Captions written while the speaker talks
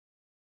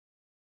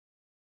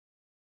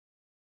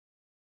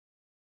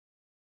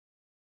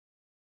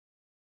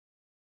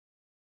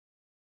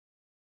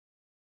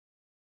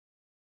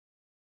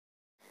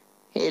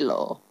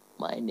Hello,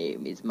 my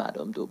name is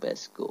Madame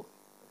Dubescu,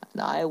 and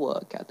I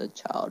work at the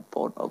child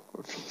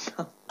pornography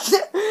company.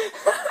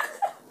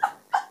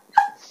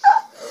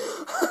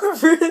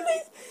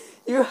 Really?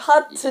 You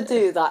had to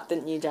do that,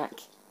 didn't you, Jack?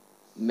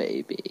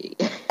 Maybe.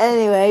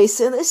 Anyway,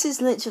 so this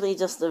is literally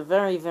just a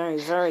very, very,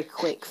 very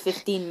quick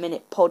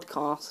 15-minute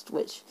podcast,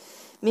 which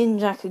me and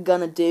Jack are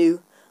gonna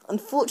do.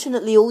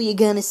 Unfortunately, all you're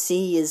gonna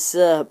see is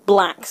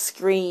black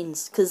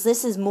screens, because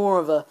this is more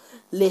of a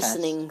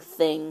listening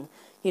thing,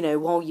 you know,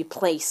 while you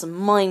play some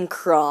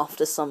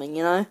Minecraft or something,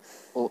 you know?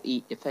 Or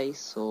eat your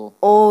face,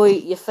 or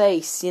eat your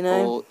face, you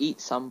know? Or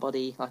eat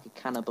somebody like a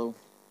cannibal.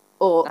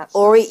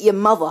 Or eat your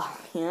mother,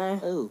 you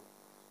know?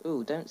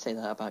 Ooh, don't say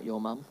that about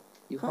your mum.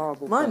 You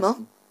horrible My person.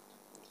 mum?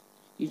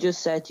 You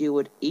just said you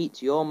would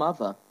eat your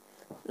mother.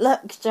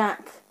 Look,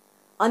 Jack,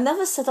 I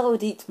never said I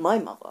would eat my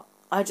mother.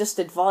 I just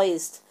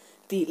advised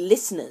the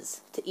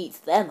listeners to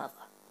eat their mother.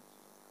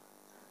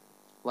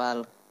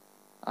 Well,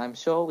 I'm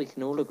sure we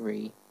can all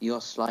agree you're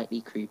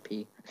slightly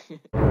creepy.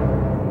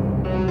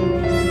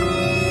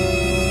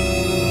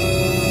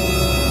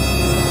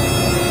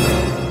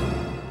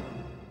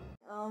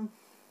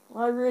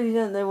 I really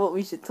don't know what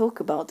we should talk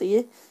about, do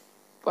you?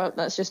 Well,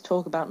 let's just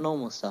talk about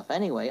normal stuff.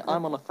 Anyway,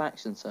 I'm on a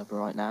faction server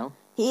right now.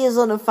 He is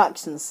on a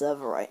faction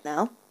server right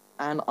now.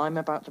 And I'm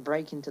about to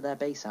break into their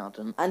base,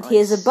 Alden. And he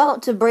is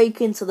about to break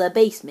into their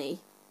base, me.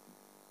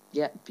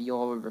 Yep,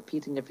 you're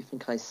repeating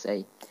everything I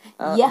say.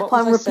 Yep,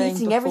 I'm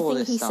repeating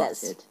everything he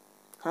says.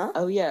 Huh?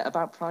 Oh yeah,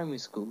 about primary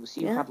schools.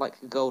 You had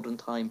like a golden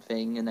time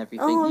thing and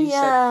everything. Oh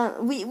yeah,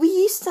 we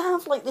used to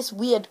have like this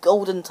weird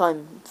golden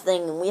time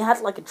thing, and we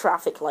had like a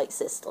traffic light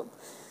system.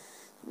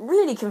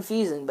 Really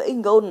confusing, but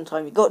in golden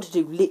time you got to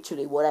do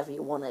literally whatever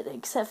you wanted,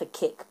 except for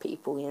kick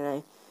people, you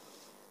know.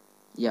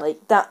 Yeah.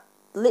 Like that.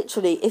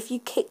 Literally, if you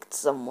kicked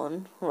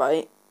someone,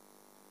 right?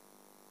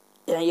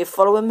 You know, you're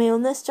following me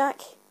on this,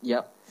 Jack?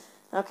 Yep.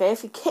 Okay,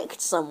 if you kicked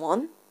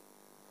someone,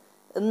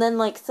 and then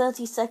like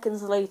 30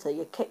 seconds later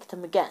you kicked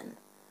him again,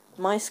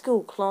 my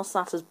school classed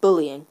that as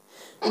bullying.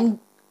 And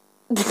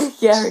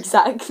yeah,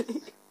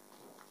 exactly.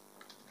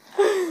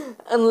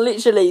 And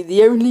literally,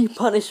 the only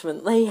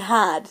punishment they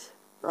had,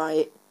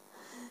 right?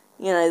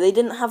 You know, they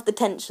didn't have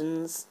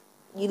detentions.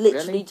 You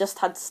literally just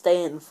had to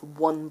stay in for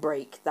one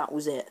break. That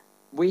was it.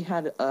 We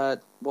had, what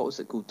was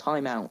it called?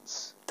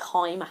 Timeouts.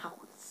 Timeouts.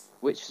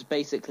 Which was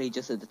basically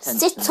just a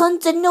detention. Sit on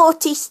the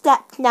naughty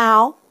step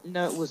now.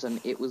 No, it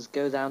wasn't. It was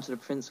go down to the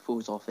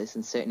principal's office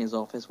and sit in his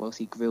office whilst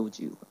he grilled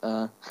you.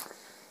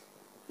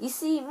 You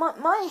see,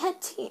 my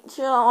head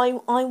teacher, I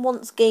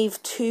once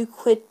gave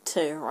 £2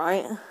 to,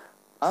 right?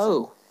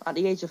 Oh, at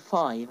the age of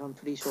 5, I'm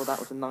pretty sure that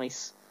was a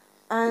nice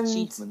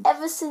achievement. And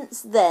ever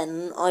since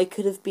then, I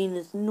could have been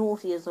as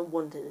naughty as I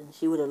wanted, and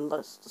she would have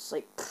just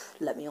like,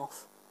 let me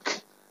off.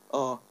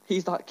 Oh,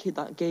 he's that kid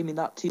that gave me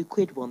that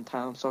 £2 one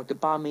time so I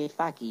could buy me a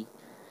faggy.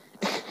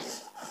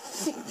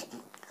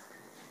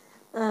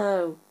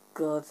 Oh,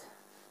 God.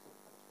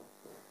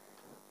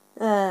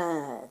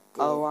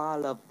 Oh, I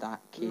love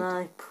that kid.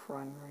 My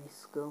primary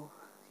school.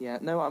 Yeah,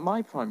 no, at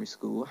my primary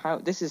school,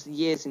 this is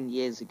years and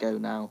years ago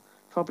now,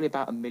 probably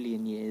about 1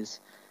 million years.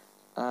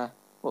 What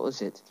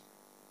was it?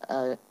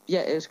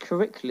 Yeah, it was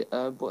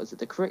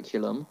the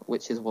curriculum,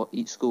 which is what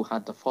each school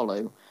had to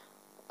follow.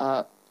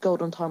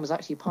 Golden time was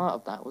actually part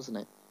of that, wasn't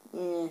it?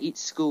 Yeah. Each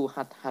school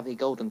had to have a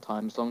golden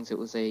time as long as it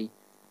was a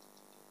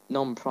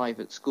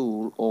non-private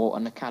school or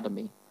an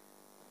academy.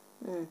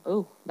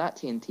 Oh, that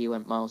TNT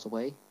went miles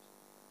away.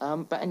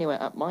 But anyway,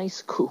 at my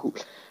school,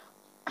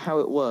 how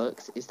it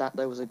works is that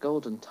there was a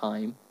golden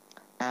time,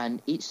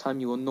 and each time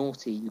you were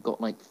naughty, you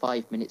got like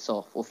 5 minutes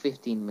off or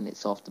 15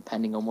 minutes off,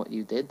 depending on what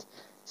you did.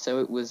 So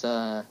it was,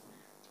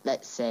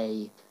 let's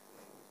say,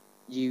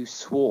 you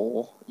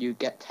swore, you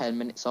get 10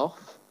 minutes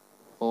off.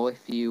 Or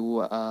if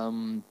you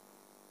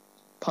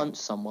punch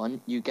someone,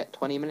 you get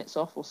 20 minutes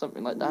off or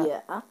something like that.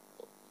 Yeah.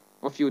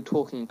 Or if you were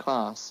talking in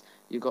class,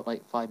 you got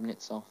like 5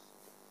 minutes off.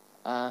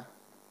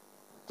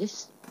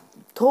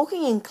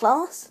 Talking in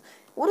class?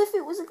 What if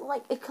it was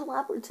like a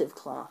collaborative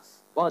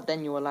class? Well,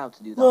 then you're allowed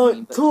to do that.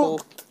 Like,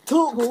 talk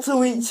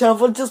to each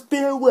other, just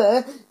be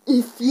aware,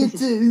 if you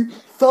do,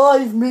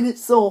 5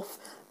 minutes off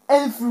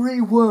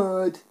every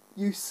word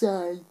you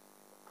say.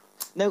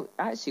 No,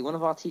 actually, one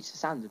of our teachers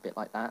sounds a bit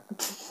like that.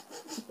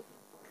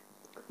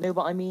 No,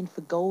 but I mean for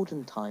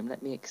golden time,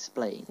 let me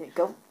explain.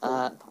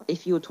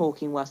 If you were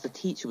talking whilst the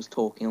teacher was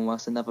talking and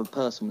whilst another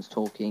person was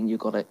talking, you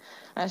got it.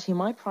 Actually,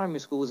 my primary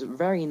school was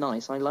very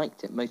nice. I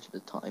liked it most of the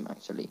time,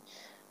 actually.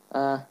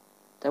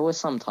 There were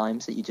some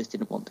times that you just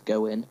didn't want to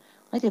go in.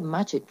 I did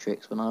magic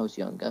tricks when I was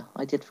younger.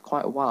 I did for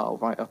quite a while,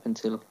 right up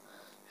until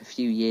a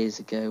few years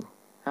ago.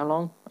 How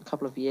long? A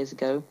couple of years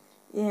ago?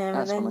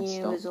 Yeah, and then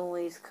you was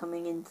always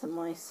coming into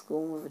my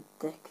school with a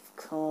deck of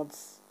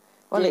cards.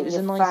 Well, it was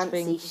a nice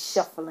thing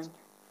shuffling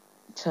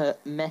to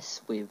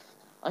mess with.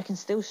 I can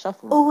still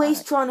shuffle.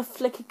 Always trying to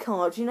flick a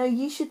card. You know,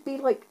 you should be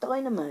like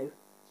Dynamo.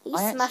 He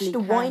smashed a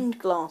wine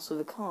glass with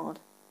a card.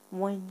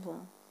 Wine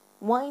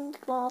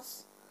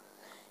glass.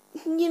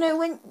 You know,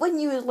 when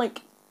you was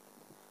like,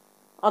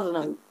 I don't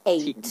know,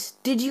 8,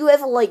 did you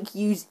ever, like,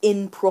 use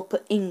improper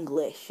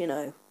English, you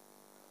know?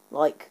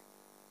 Like,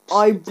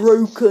 I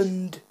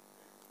brokened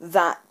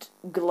that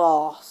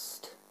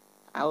glass.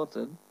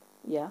 Alden,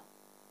 Yeah?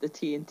 the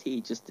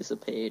TNT just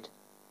disappeared.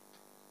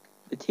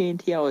 The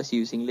TNT I was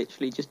using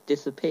literally just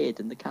disappeared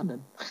in the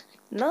cannon.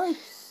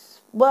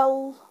 Nice.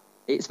 Well...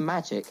 It's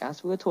magic.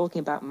 As we were talking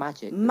about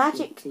magic.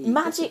 Magic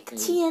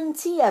disappeared.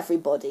 TNT,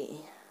 everybody.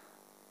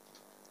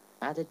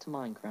 Added to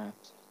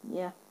Minecraft.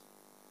 Yeah.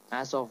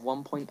 As of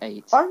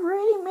 1.8. I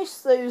really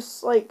miss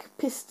those, like,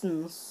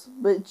 pistons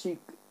which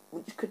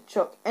could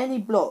chuck any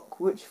block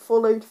which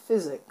followed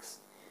physics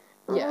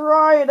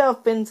right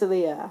up into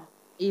the air.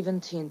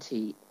 Even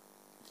TNT.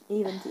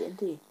 Even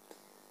TNT.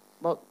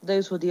 Well,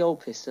 those were the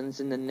old pistons,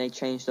 and then they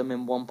changed them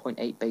in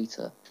 1.8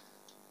 beta.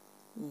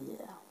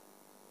 Yeah.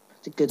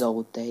 The good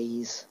old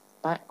days.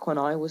 Back when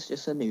I was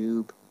just a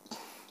noob.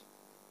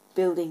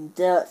 Building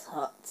dirt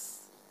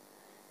huts.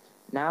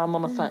 Now I'm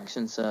on a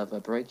faction server,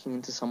 breaking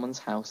into someone's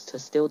house to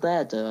steal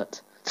their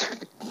dirt.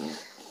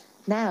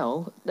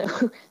 Now,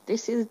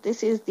 this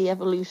is the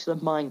evolution of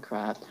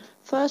Minecraft.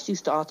 First you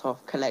start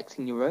off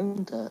collecting your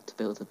own dirt to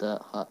build a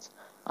dirt hut.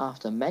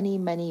 After many,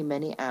 many,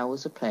 many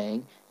hours of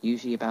playing,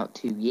 usually about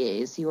 2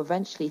 years, you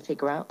eventually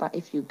figure out that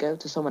if you go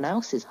to someone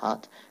else's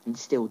hut and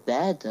steal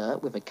their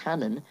dirt with a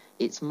cannon,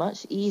 it's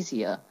much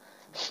easier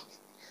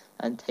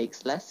and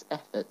takes less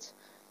effort.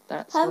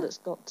 That's what it's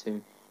got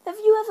to. Have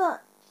you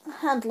ever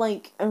had,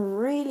 like, a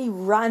really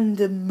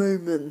random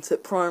moment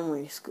at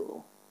primary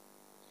school?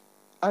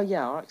 Oh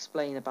yeah, I'll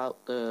explain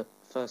about the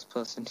first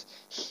person.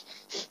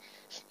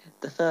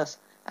 The first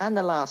and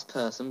the last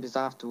person, because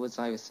afterwards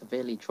I was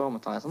severely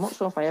traumatised. I'm not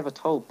sure if I ever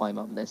told my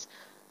mum this,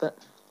 but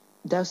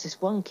there was this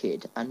one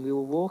kid, and I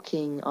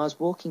was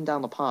walking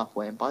down the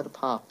pathway, and by the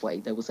pathway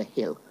there was a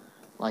hill.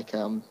 Like,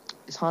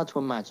 it's hard to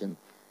imagine.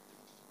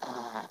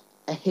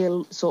 A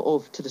hill sort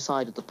of to the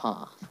side of the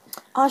path.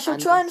 I shall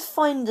try and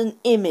find an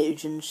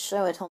image and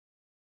show it on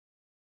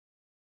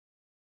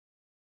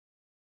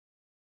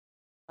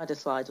the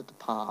side of the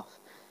path,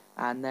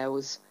 and there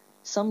was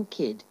some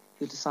kid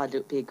who decided it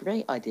would be a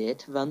great idea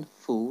to run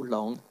full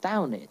long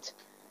down it.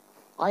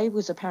 I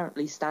was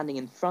apparently standing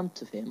in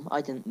front of him.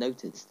 I didn't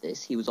notice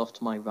this. He was off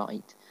to my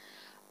right.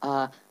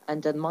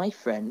 And then my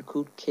friend,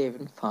 called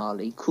Kieran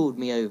Farley, called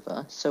me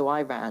over, so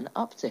I ran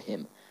up to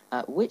him,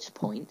 at which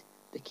point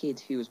the kid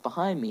who was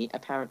behind me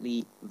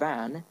apparently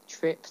ran,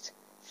 tripped,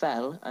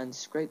 fell, and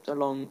scraped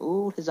along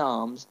all his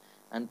arms,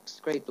 and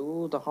scraped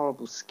all the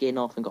horrible skin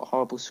off and got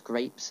horrible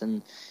scrapes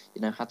and,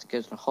 had to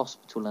go to the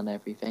hospital and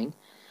everything,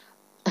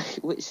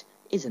 which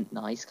isn't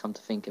nice, come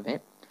to think of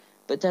it.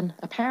 But then,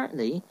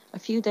 apparently, a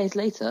few days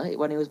later,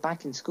 when he was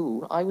back in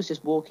school, I was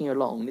just walking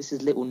along, this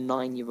is little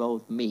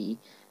 9-year-old me,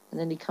 and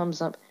then he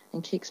comes up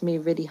and kicks me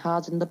really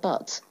hard in the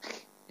butt.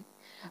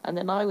 And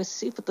then I was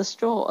super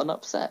distraught and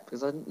upset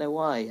because I didn't know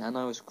why, and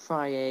I was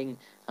crying,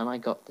 and I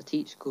got the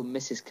teacher called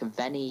Mrs.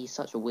 Cavenny,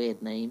 such a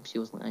weird name, she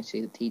wasn't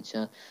actually the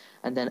teacher,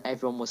 and then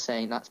everyone was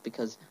saying that's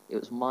because it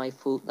was my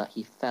fault that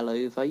he fell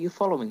over. Are you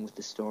following with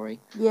this story?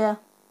 Yeah.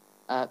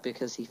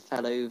 Because he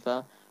fell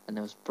over, and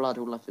there was blood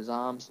all up his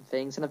arms and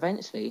things, and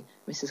eventually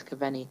Mrs.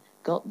 Cavenny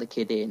got the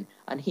kid in,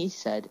 and he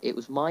said it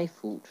was my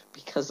fault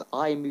because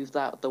I moved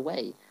out of the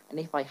way, and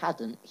if I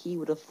hadn't, he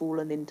would have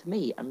fallen into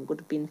me and would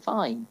have been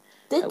fine.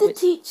 Did the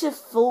teacher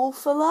fall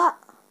for that?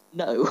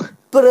 No.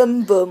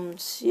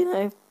 Bums,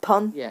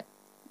 pun.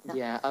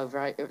 Yeah, oh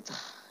right.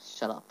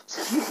 Shut up.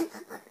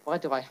 Why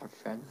do I have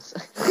friends?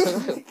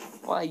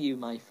 Why are you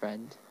my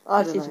friend?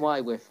 This is why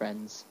we're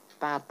friends.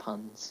 Bad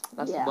puns.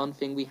 That's the one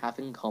thing we have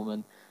in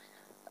common.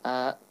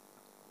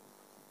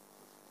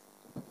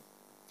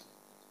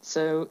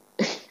 So,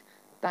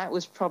 that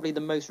was probably the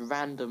most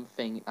random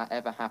thing that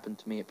ever happened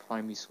to me at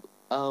primary school.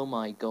 Oh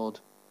my god.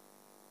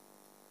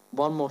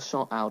 One more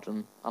shot,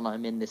 Alden, and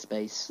I'm in this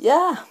base.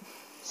 Yeah.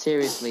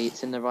 Seriously,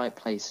 it's in the right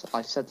place.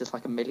 I've said this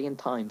like a million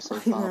times so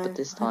far, but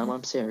this time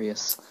I'm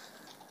serious.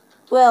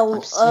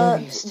 Well,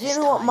 do you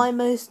know what my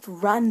most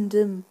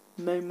random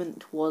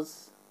moment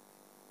was?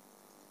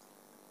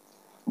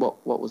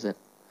 What was it?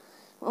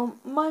 Well,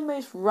 my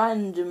most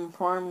random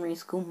primary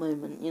school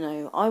moment,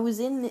 I was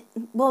in...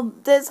 Well,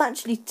 there's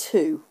actually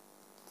two.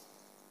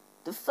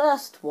 The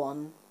first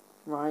one,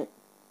 right,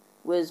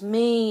 was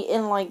me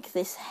in, like,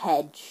 this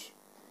hedge,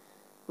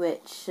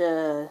 which,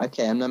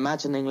 Okay, I'm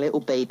imagining little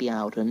baby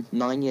Alden,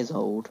 9 years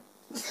old.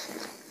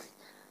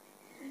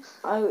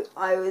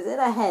 I was in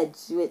a hedge,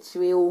 which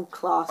we all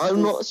classed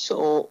I'm not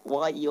sure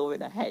why you're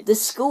in a hedge. The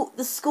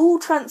school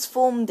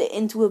transformed it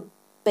into a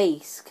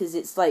base, because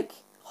it's, like,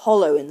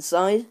 hollow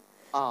inside.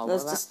 Oh,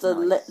 there's well, just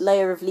a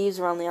layer of leaves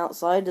around the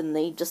outside, and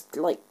they just,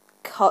 like,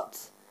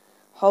 cut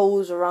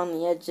holes around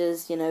the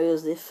edges,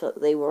 as if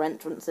they were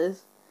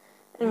entrances.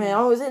 Anyway,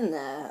 I was in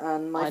there,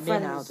 and my friends...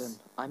 I'm in Alden.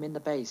 I'm in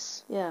the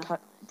base. Yeah.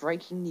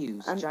 Breaking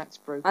news. Jack's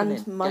broken in.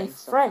 And my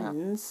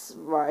friends,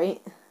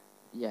 right...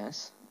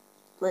 Yes.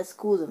 Let's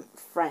call them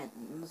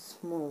friends.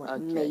 More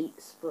like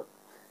mates, but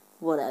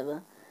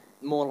whatever.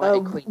 More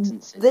like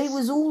acquaintances. They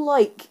was all,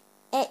 like,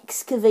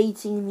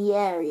 excavating the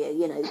area,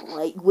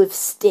 like with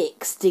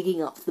sticks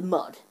digging up the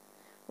mud.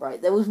 Right,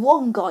 there was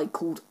one guy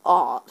called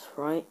Art,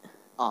 right?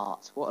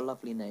 Art, what a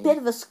lovely name. Bit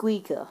of a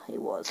squeaker, he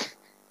was.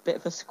 Bit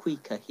of a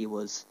squeaker, he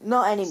was.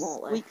 Not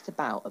anymore, though. Squeaked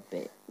about a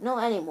bit.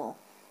 Not anymore.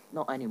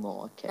 Not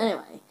anymore, okay.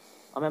 Anyway.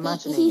 I'm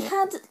imagining He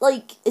had,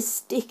 like, a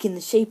stick in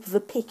the shape of a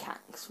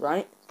pickaxe,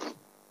 right?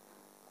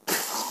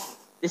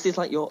 This is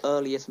like your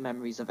earliest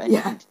memories of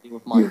anything to do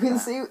with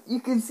Minecraft. You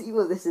can see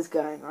where this is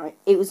going, right?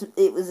 It was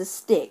a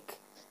stick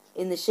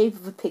in the shape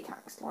of a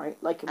pickaxe, right?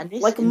 Like a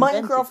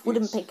Minecraft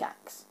wooden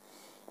pickaxe.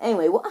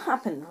 Anyway, what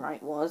happened,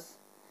 right, was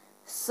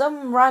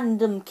some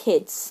random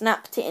kid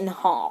snapped it in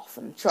half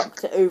and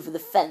chucked it over the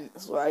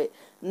fence, right?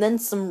 And then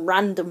some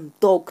random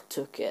dog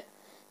took it.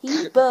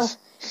 He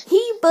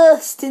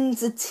burst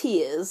into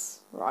tears,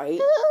 right?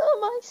 Oh,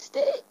 my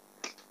stick!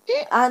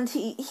 And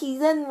he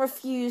then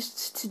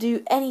refused to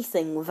do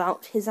anything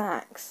without his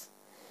axe.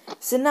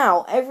 So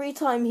now, every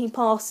time he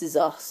passes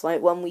us,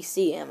 like when we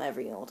see him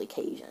every odd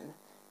occasion,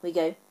 we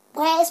go,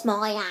 "Where's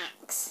my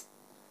axe?"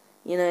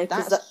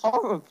 That's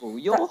horrible.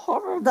 You're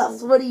horrible.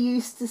 That's what he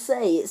used to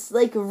say. It's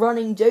like a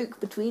running joke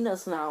between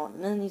us now.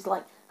 And then he's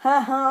like,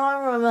 "Haha,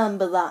 I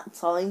remember that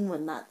time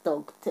when that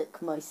dog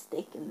took my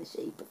stick in the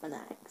shape of an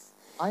axe."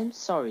 I'm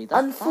sorry.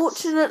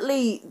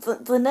 Unfortunately,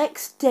 the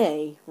next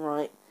day,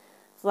 right,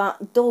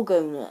 that dog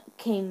owner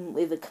came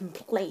with a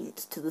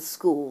complaint to the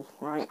school,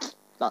 right?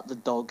 That the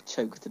dog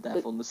choked to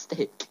death on the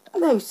stick.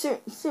 No,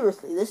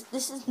 seriously,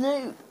 this is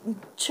no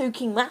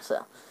choking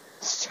matter.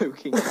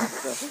 Choking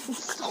matter.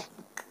 Stop.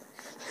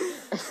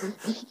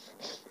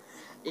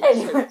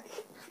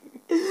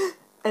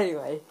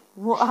 Anyway,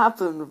 what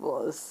happened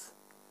was,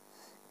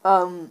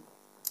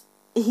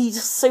 he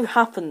just so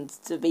happened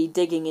to be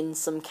digging in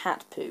some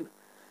cat poo,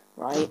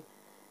 right?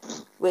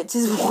 Which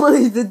is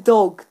why the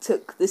dog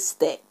took the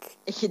stick.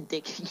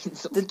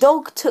 The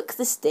dog took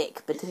the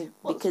stick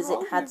because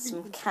it had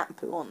some cat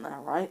poo on there,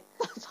 right?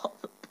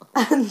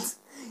 And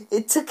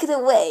it took it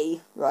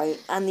away, right?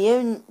 And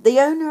the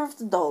owner of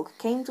the dog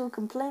came to a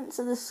complaint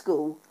to the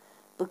school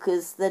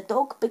because the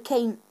dog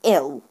became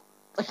ill.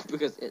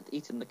 Because it had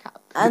eaten the cat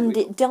poo. And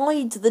it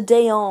died the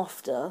day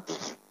after,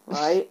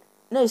 right?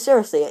 No,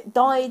 seriously, it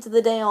died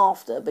the day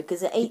after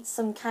because it ate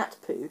some cat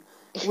poo,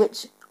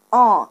 which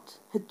Art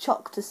had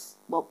chucked us.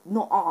 Well,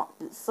 not Art,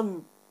 but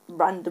some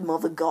random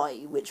other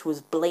guy, which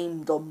was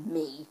blamed on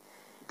me,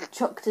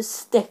 chucked a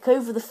stick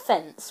over the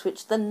fence,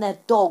 which then their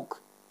dog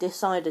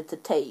decided to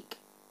take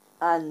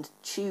and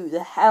chew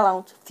the hell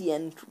out of the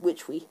end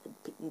which we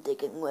had been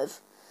digging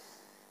with.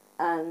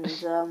 And,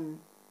 the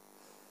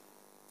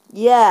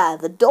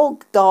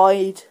dog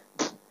died.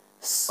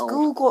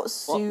 School got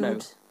sued. What? No.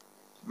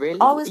 Really?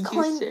 Are you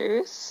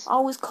serious? I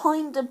was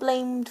kind of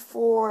blamed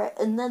for it,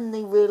 and then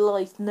they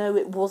realised, no,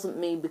 it wasn't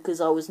me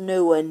because I was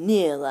nowhere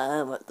near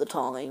there at the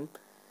time.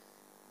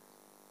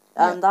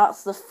 And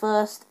that's the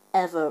first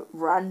ever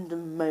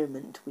random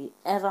moment we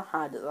ever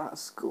had at that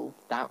school.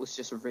 That was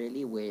just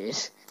really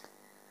weird.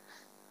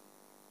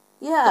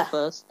 Yeah. The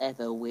first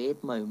ever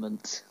weird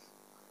moment.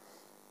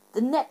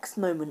 The next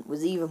moment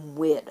was even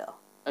weirder.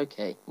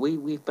 Okay,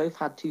 we've both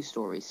had 2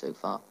 stories so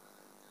far.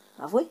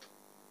 Have we?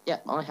 Yeah,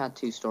 I had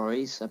 2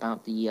 stories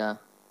about the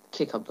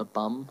kick up the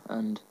bum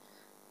and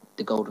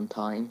the golden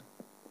time.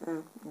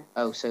 Yeah.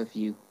 Oh, so have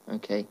you.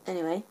 Okay.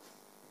 Anyway,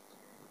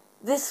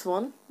 this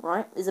one,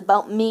 right, is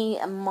about me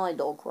and my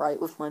dog,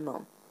 right, with my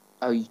mum.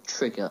 Oh, you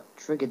trigger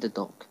the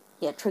dog.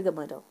 Yeah, trigger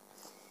my dog.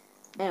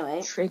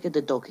 Anyway. Trigger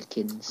the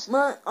doggykins.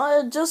 I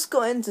had just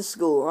got into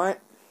school, right?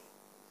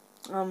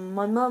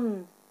 My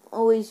mum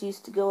always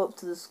used to go up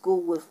to the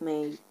school with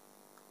me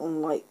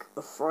on, like,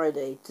 a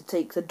Friday to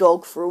take the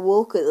dog for a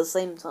walk at the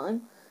same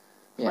time.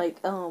 Yeah. Like,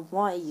 oh,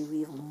 why are you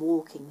even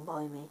walking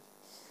by me?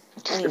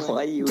 Anyway. Why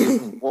are you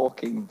even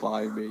walking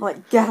by me?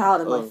 Like, get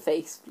out of my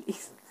face,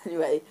 please.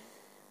 Anyway,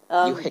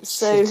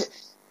 so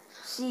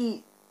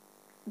she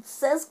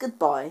says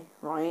goodbye,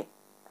 right?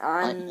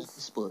 And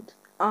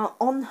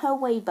on her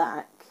way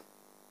back,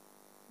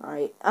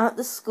 right, at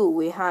the school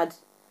we had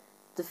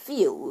the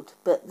field,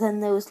 but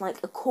then there was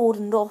like a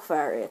cordoned off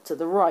area to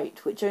the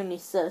right, which only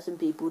certain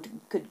people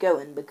could go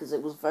in because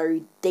it was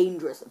very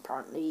dangerous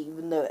apparently,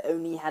 even though it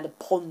only had a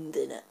pond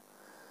in it.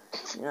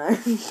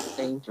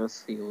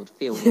 Dangerous field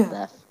of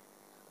death.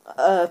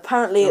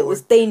 Apparently it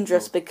was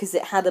dangerous because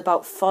it had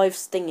about 5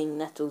 stinging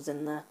nettles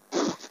in there,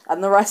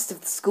 and the rest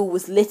of the school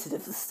was littered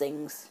with the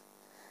stings.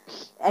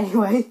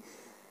 Anyway,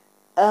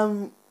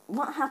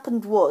 what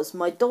happened was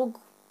my dog,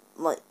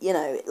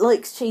 it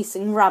likes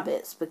chasing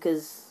rabbits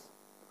because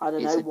I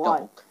don't know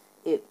why.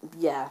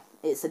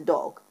 It's a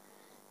dog.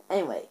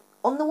 Anyway,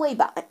 on the way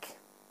back,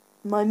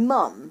 my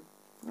mum,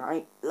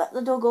 right, let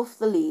the dog off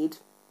the lead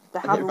to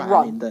have a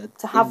run,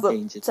 to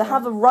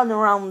have a run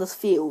around this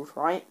field,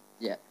 right?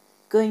 Yeah.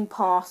 Going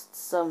past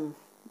some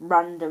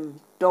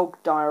random dog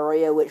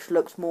diarrhea, which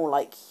looked more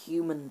like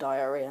human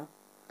diarrhea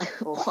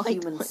or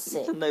human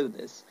sick. To know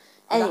this.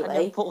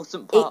 Anyway,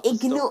 important part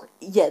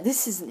yeah,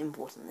 this isn't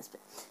important. This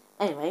bit.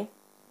 Anyway,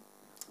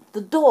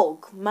 the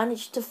dog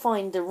managed to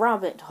find a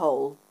rabbit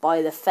hole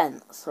by the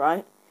fence,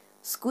 right?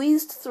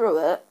 Squeezed through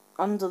it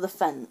under the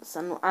fence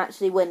and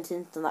actually went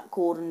into that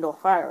cordoned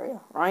off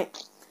area,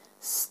 right?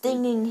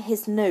 Stinging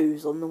his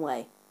nose on the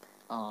way.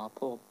 Ah,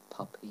 poor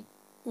puppy.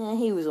 Yeah,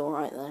 he was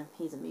alright though.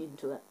 He's immune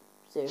to it.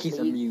 Seriously. He's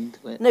immune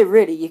to it. No,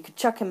 really, you could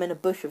chuck him in a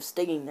bush of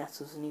stinging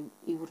nettles and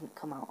he wouldn't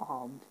come out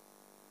harmed.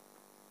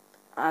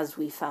 As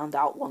we found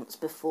out once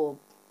before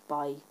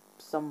by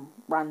some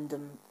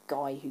random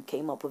guy who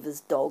came up with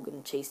his dog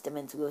and chased him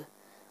into a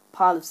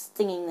pile of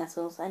stinging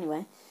nettles.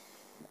 Anyway,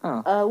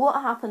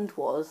 what happened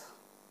was,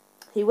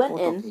 he went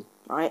in,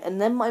 right, and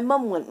then my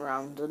mum went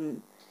round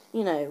and,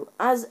 you know,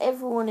 as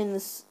everyone in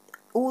this,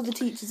 all the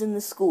teachers in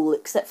the school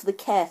except for the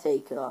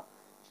caretaker,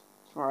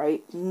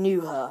 right,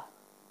 knew her,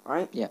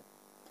 right? Yeah.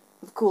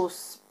 Of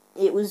course,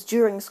 it was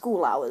during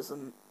school hours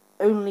and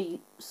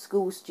only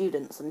school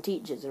students and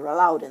teachers are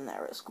allowed in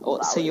there at school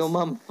hours. So your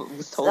mum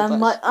was told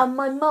and that? And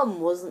my mum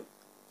wasn't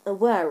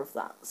aware of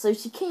that. So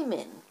she came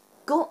in,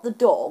 got the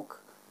dog,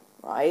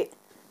 right,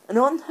 and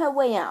on her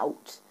way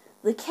out,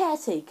 the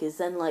caretaker's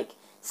then like,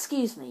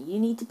 excuse me, you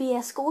need to be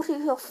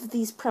escorted off of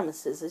these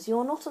premises as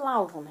you're not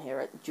allowed on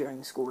here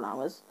during school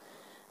hours.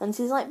 And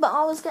she's like, but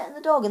I was getting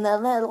the dog, and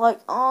then they're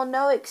like, oh,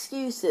 no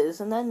excuses,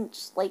 and then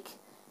just like,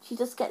 she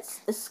just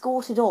gets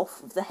escorted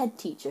off with the head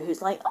teacher,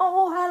 who's like,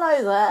 oh,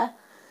 hello there,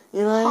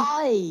 you know.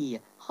 Hi,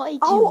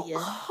 Julia.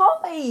 Oh,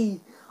 hi,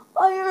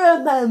 I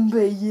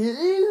remember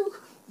you.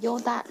 You're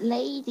that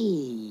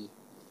lady.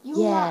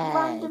 You're that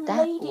random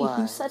lady one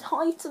who said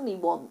hi to me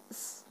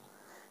once.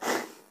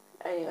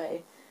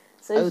 Anyway,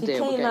 so she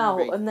came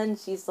out, and then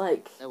she's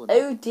like,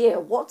 oh dear,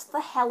 what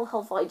the hell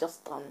have I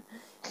just done?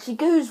 She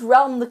goes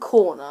round the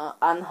corner,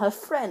 and her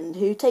friend,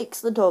 who takes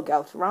the dog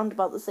out around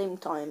about the same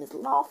time, is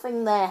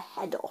laughing their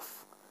head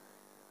off.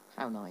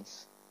 How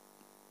nice.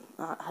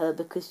 At her,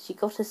 because she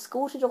got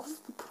escorted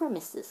off the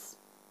premises.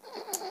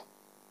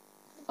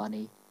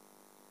 Funny.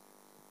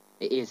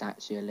 It is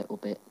actually a little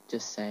bit,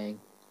 just saying.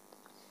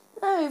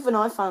 No, even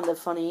I found it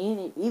funny,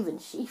 and even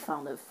she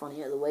found it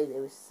funny at the way they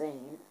were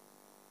saying it.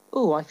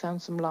 Oh, I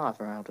found some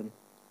lava, Alden.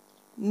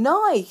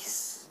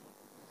 Nice!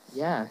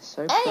 Yeah,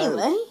 so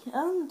anyway,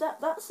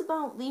 that's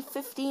about the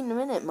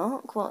 15-minute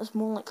mark. Well, it's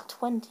more like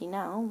 20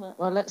 now, but...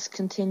 Well, let's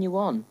continue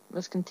on.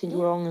 Let's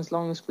continue on as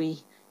long as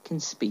we can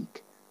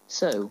speak.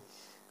 So...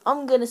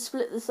 I'm going to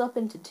split this up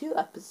into 2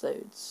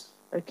 episodes.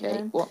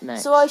 Okay, what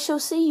next? So I shall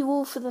see you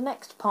all for the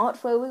next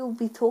part, where we will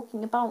be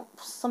talking about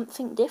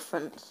something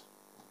different.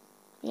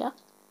 Yeah?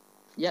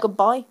 Yeah.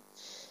 Goodbye.